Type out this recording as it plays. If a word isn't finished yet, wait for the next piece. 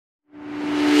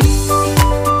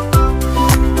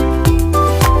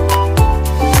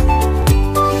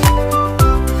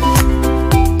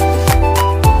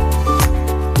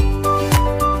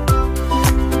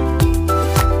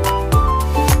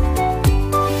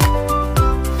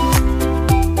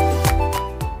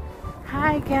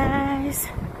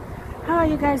are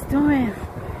you guys doing?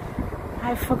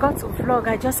 I forgot to vlog.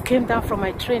 I just came down from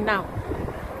my train now.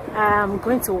 I'm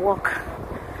going to work,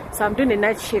 so I'm doing a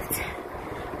night shift,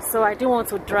 so I didn't want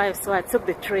to drive, so I took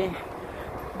the train.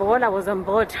 But while I was on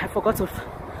board, I forgot to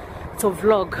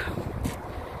vlog.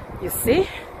 You see,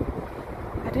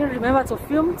 I didn't remember to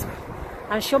film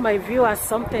and show my viewers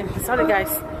something. Sorry guys.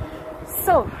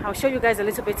 So I'll show you guys a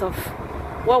little bit of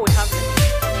what we have.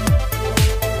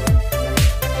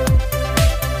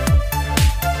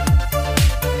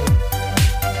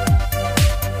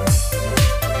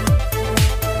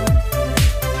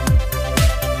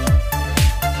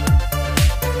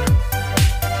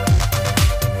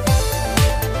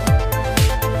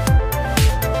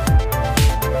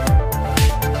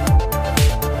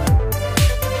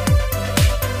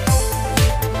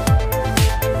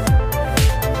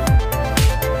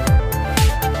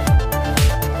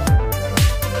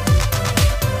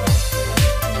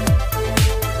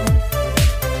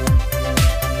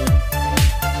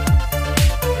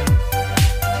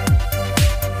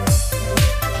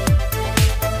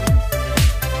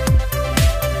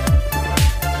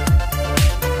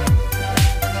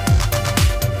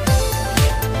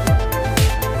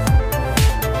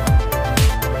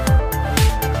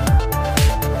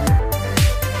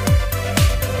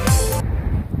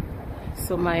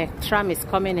 So my tram is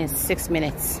coming in 6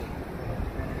 minutes.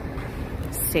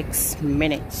 6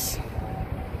 minutes.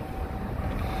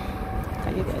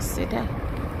 Can you guys see that?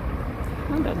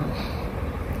 I don't know.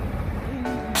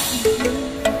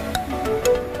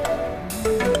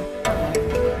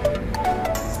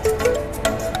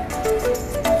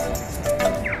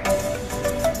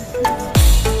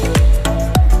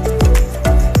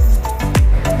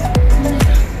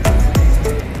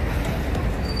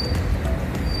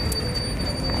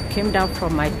 Came down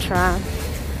from my tram.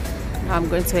 Now I'm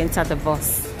going to enter the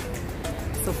bus.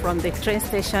 So from the train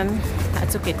station, I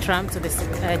took a tram to the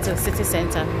city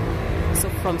center. So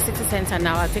from city center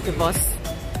now I'll take a bus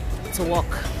to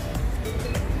walk.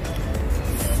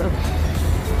 So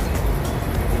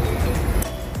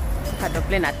at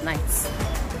Dublin at night.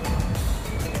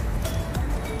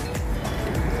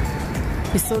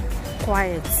 It's so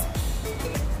quiet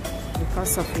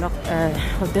because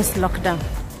of this lockdown.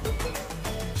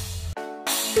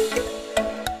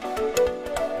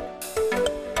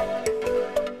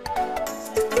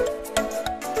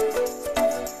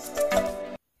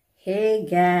 Hey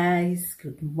guys,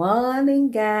 good morning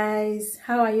guys.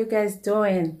 How are you guys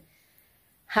doing?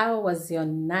 How was your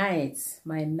night?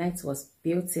 My night was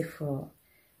beautiful,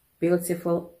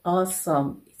 beautiful,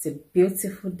 awesome. It's a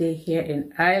beautiful day here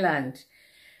in Ireland.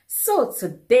 So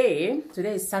today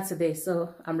is Saturday,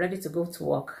 so I'm ready to go to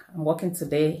work. I'm working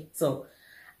today, so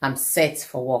I'm set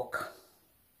for work.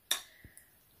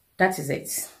 That is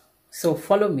it. So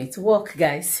follow me to work,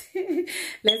 guys.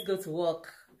 Let's go to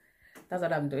work. That's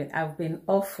what I'm doing. I've been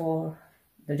off for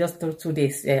just 2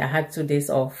 days. Yeah, I had 2 days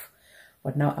off,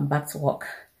 but now I'm back to work,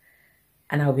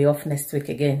 and I'll be off next week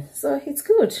again. So it's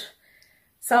good.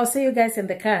 So I'll see you guys in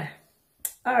the car.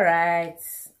 All right.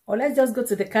 Or let's just go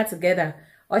to the car together.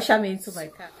 Usher me into my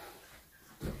car.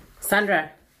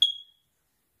 Sandra.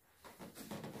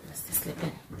 Let's just sleep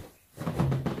in.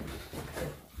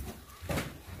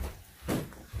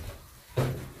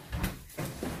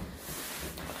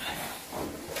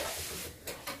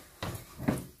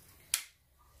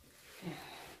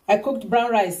 I cooked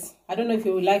brown rice. I don't know if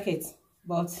you will like it,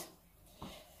 but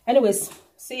anyways,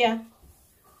 see ya.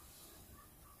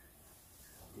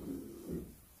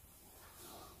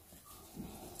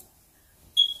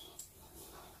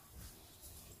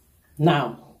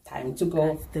 Now, time to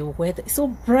go. The weather is so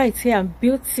bright here and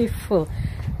beautiful.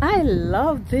 I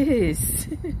love this.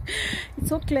 It's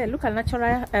so clear. Look at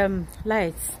natural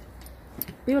lights.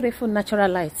 Beautiful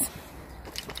natural lights.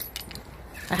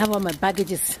 I have all my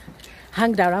baggages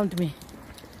hanged around me.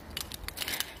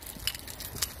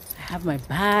 I have my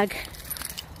bag,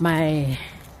 my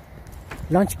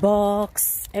lunch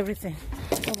box, everything.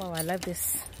 Oh wow, I love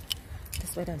this.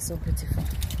 This weather is so beautiful.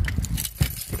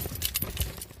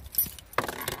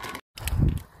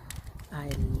 I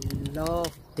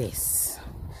love this.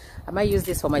 I might use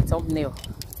this for my thumbnail.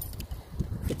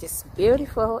 It is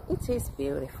beautiful. It is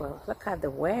beautiful. Look at the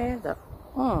weather.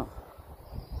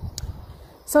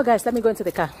 So guys, let me go into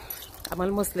the car. I'm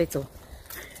almost late.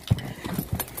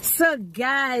 So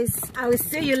guys, I will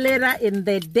see you later in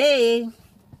the day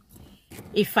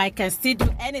if I can still do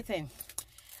anything.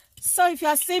 So if you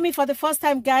are seeing me for the first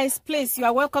time, guys, please, you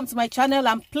are welcome to my channel,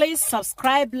 and please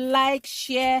subscribe, like,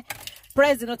 share,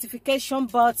 press the notification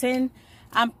button,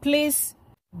 and please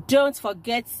don't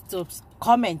forget to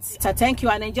comment. So thank you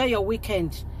and enjoy your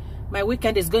weekend. my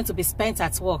weekend is going to be spent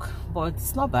at work, but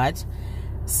it's not bad.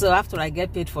 So after I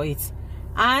get paid for it.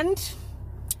 And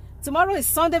tomorrow is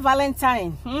Sunday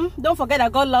Valentine. Don't forget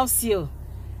that God loves you.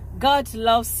 God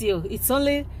loves you. It's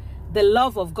only the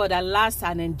love of God that lasts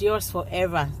and endures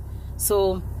forever.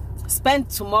 So spend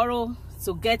tomorrow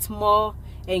to get more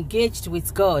engaged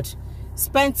with God.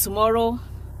 Spend tomorrow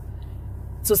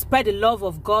to spread the love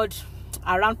of God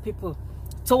around people,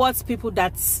 towards people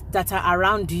that are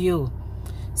around you.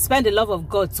 Spend the love of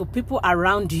God to people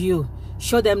around you.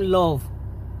 Show them love.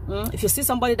 If you see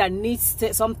somebody that needs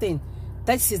something,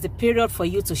 this is the period for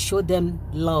you to show them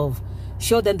love.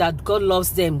 Show them that God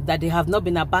loves them, that they have not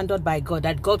been abandoned by God,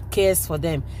 that God cares for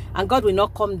them. And God will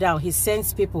not come down. He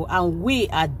sends people, and we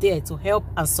are there to help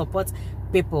and support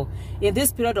people. In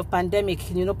this period of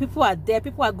pandemic, you know, people are there.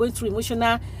 People are going through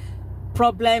emotional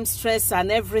problems, stress,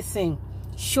 and everything.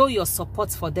 Show your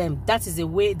support for them. That is the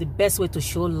best way to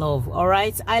show love. All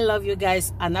right? I love you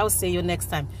guys, and I'll see you next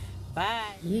time. Bye.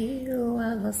 You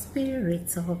are the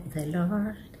Spirit of the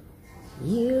Lord.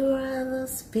 You are the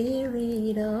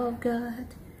Spirit of God.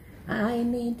 I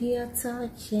need your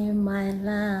touch in my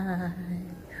life.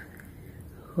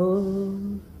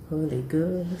 Oh, Holy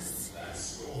Ghost,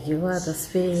 you are the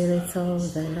Spirit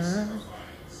of the Lord.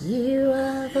 You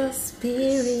are the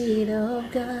Spirit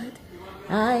of God.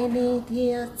 I need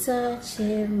your touch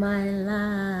in my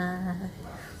life.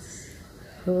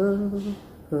 Oh,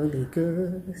 Holy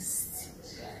Ghost.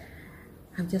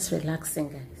 I'm just relaxing,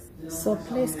 guys. So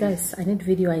please, guys, I need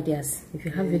video ideas. If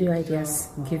you have video ideas,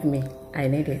 give me. I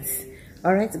need it.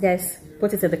 All right, guys,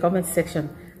 put it in the comment section.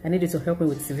 I need you to help me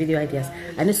with the video ideas.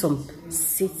 I need some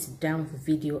sit-down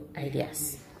video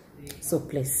ideas. So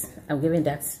please, I'm giving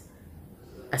that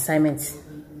assignment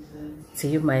to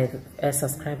you, my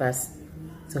subscribers,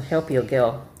 to help your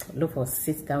girl look for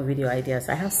sit-down video ideas.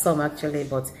 I have some actually,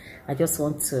 but I just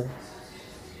want to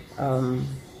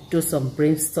do some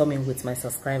brainstorming with my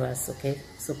subscribers. Okay,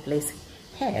 so please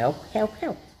help.